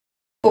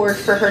cord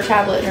for her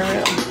tablet in her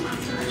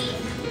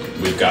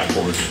room. We've got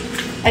cords.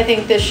 I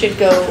think this should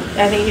go,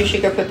 I think you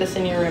should go put this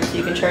in your room so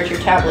you can charge your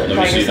tablet. Let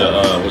me see the,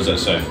 what does that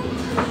say?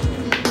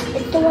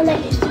 It's the one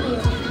that used to be.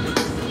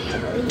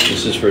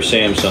 This is for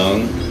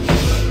Samsung.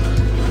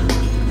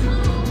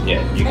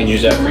 Yeah, you can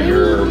use that for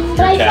your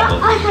But tablet. I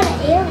thought I had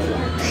an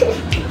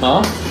area.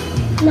 Huh?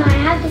 No, I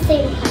have the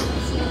same house.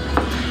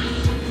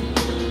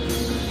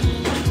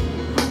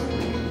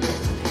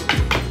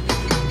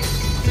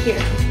 Here,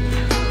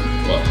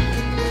 What?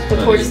 the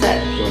cord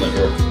set. Go in that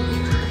drawer.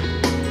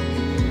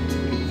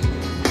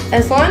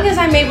 As long as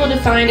I'm able to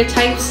find a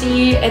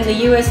Type-C and the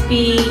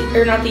USB,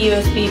 or not the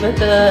USB, but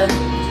the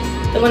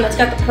one that's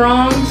got the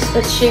prongs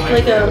that's shaped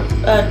like a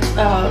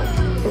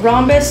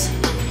rhombus,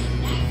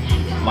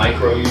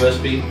 Micro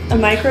USB. a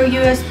micro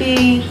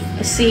USB,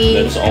 a C,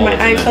 That's all and my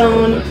that's in that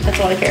iPhone. drawer. That's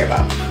all I care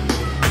about.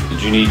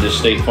 Did you need the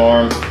State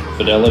Farm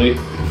Fidelity?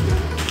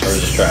 Or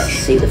is this trash?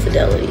 See the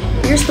fidelity.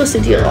 You're supposed to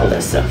deal with all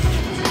this stuff.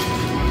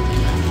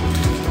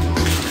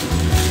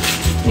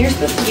 You're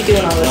supposed to be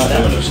doing all I'm this not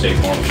doing stuff. no State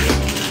Farm shit.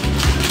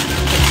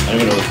 I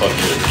don't even know what the fuck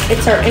it is.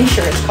 It's our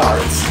insurance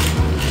cards.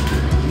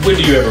 When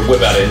do you ever whip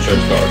out an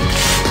insurance card?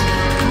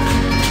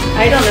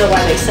 I don't know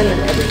why they send them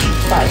every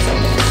 5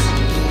 seconds.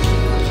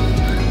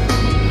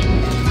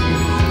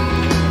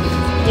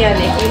 Yeah,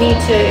 Nick, you need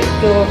to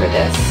go over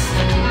this.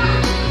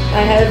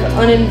 I have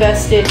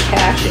uninvested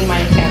cash in my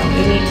account.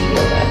 You need to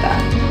go at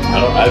that.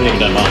 I haven't even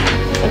done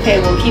mine.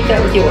 Okay, we'll keep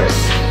that with yours.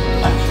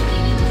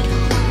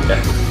 Okay.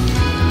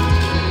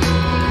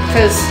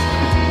 Because,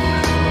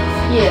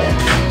 yeah.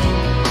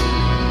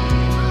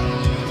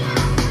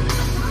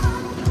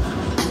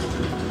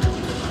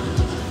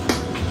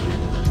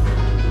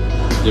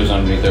 It goes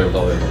underneath there with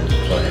all the other ones.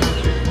 So I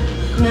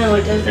can see. No,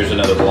 it doesn't. Here's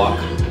another block.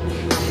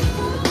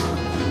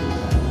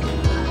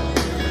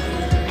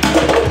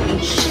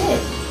 Shit.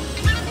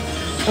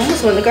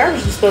 Almost went in the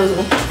garbage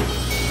disposal.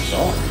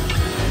 So.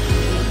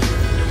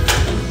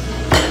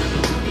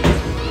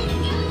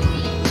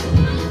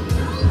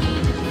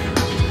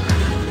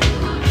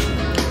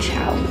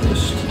 Ciao.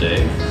 This is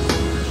today.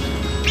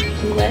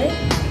 What?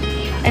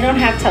 I don't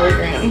have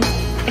Telegram.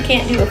 I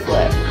can't do a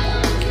flip.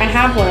 I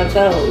have one of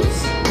those.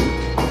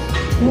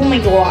 Oh my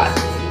god.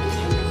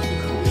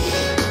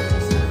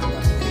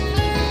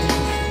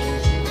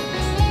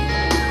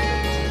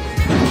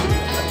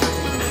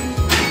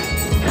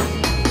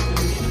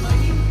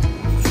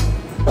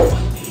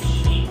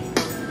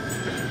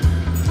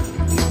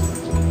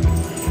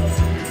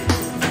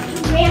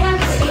 Ran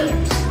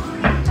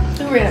upstairs.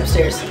 Who ran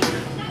upstairs?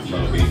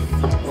 Moby.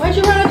 Why'd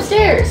you run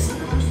upstairs?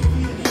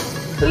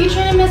 Were you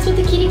trying to mess with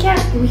the kitty cat?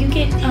 Will you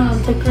get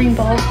the green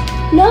ball?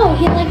 No,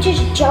 he like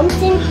just jumped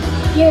in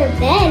your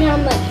bed and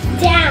I'm like,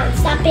 down,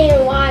 stop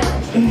being wild.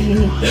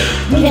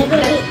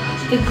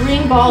 The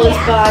green ball is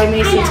by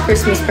Macy's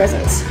Christmas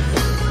presents.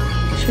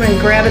 Would you mind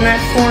grabbing that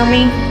for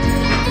me?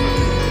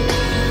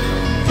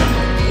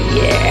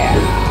 Yeah.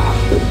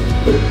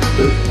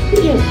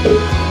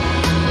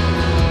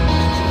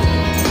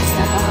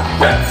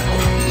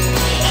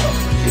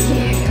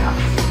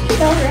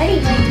 It's already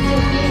like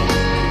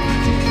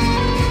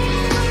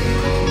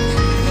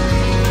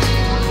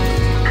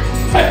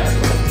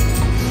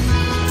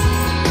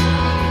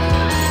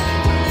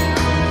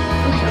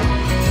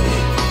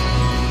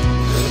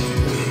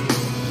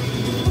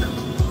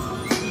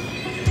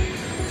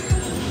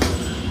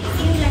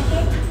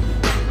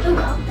Who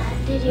got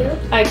that? Did you?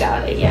 I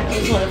got it, yeah.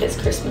 It was one of his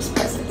Christmas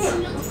presents.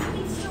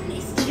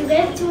 Did you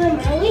get it to him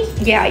early?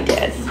 Yeah, I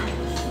did.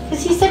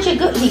 Because he's such a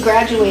good, he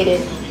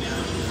graduated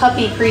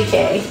puppy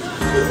pre-K.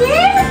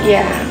 Yeah.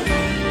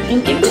 Yeah.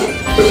 And give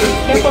it.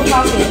 Careful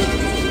tossing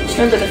it.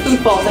 Remember, the food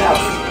falls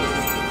out.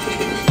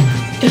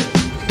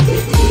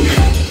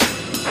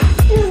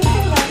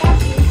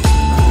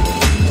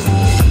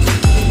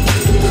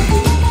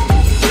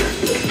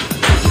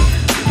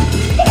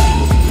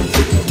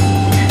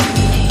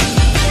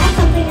 That's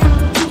something I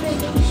will keep it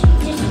just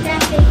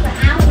distracted for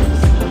hours.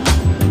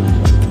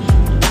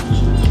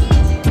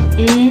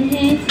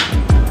 Mm-hmm.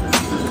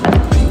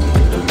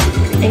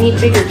 I need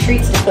bigger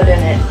treats to put in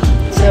it,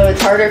 so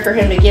it's harder for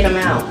him to get them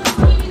out.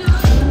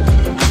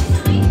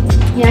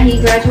 Yeah, he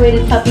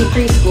graduated puppy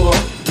preschool,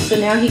 so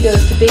now he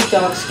goes to big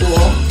dog school.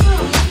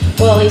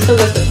 Well, he still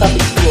goes to puppy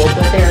school,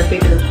 but there are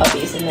bigger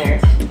puppies in there.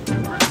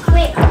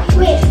 Wait, like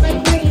where you put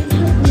me?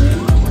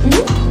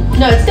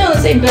 No, it's still in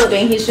the same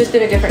building, he's just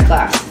in a different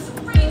class.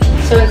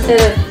 So instead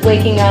of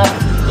waking up,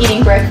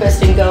 eating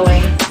breakfast and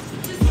going,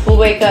 we'll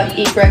wake up,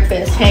 eat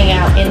breakfast, hang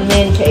out, and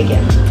then take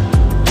him.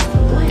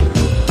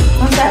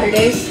 On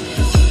Saturdays.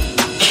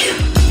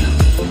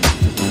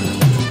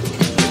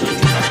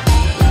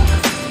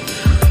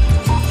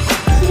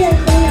 She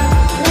doesn't clean up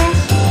the mess.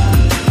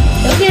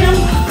 Go get him.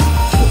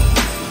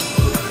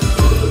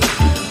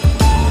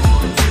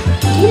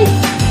 Get it.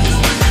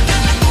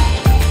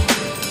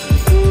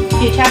 If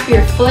you tap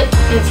your foot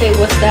and say,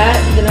 what's that?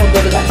 Then I'll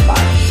go to that spot.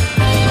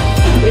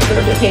 Wait for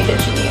her to pay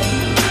attention to you.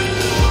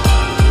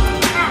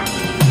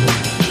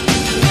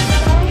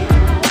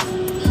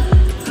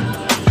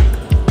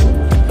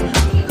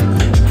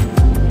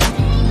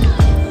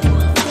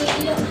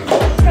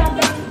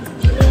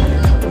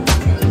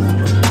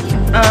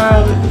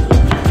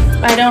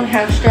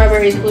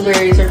 strawberries,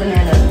 blueberries, or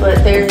bananas,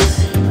 but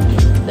there's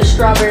the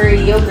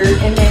strawberry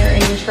yogurt in there in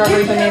your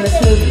strawberry banana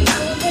smoothie.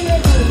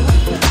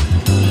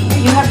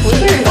 You have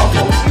blueberry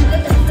waffles.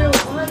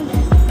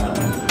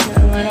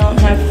 No, I don't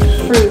have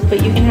fruit,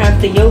 but you can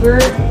have the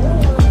yogurt.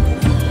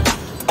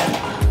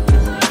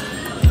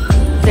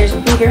 There's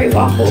blueberry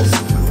waffles.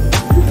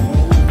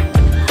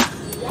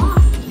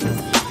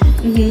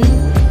 You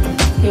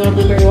want a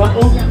blueberry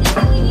waffle?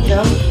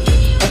 No?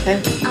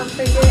 Okay. I'll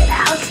figure it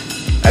out.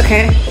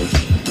 Okay.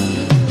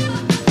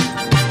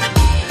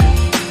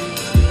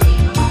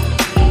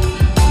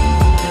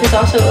 There's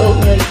also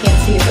oatmeal, you can't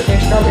see it, but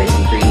there's strawberries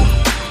and cream.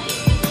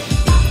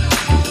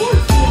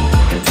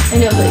 I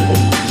know, but you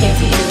can't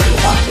see either of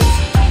the boxes.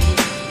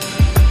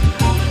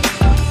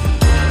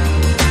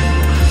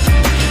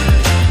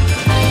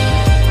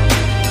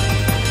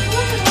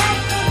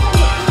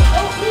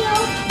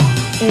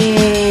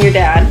 Your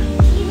dad.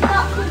 He's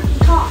got cookie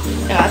top.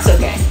 No, that's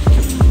okay.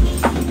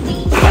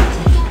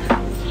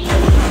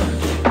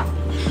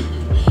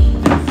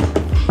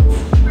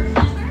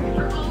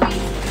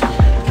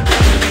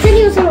 Then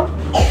he was gonna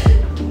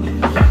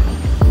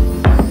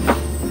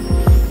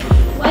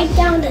wipe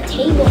down the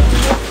table.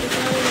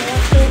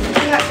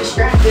 He got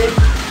distracted.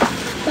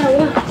 By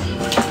what?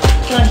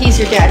 Well, he's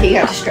your dad, he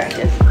got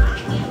distracted.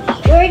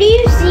 Where do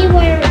you see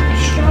where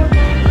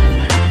strawberry?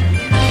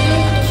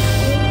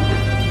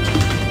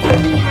 Do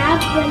we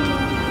have one?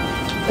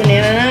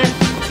 Banana nut?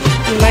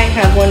 You might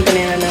have one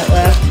banana nut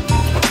left.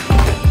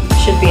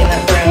 Should be in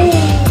that brown.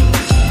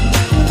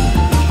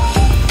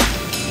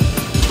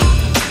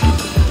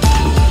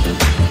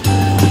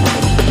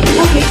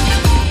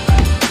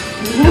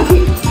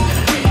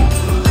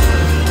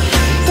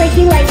 It's like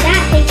you like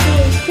that, takes me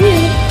his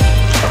food.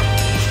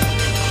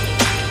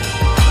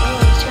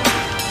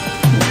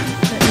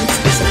 That needs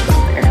to be soap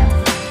up there.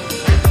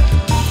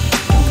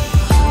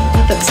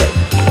 Not that soap.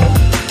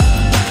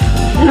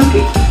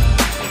 Okay.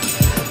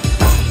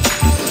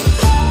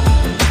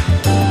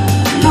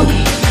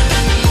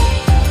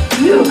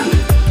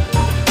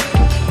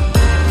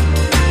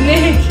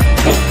 Nick.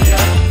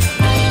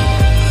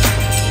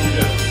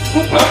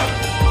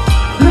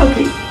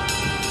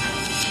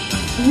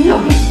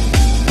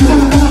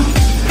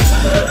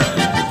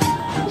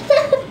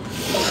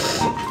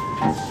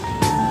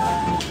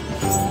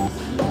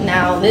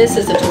 Now this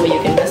is a tool you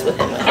can mess with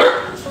him with.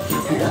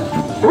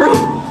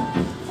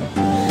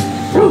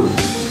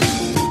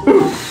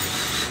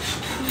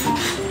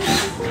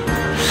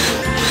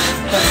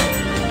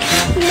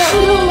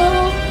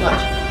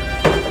 Watch.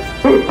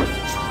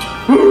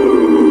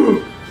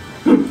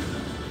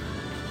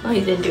 Oh, he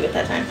didn't do it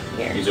that time.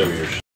 Here. He's over here.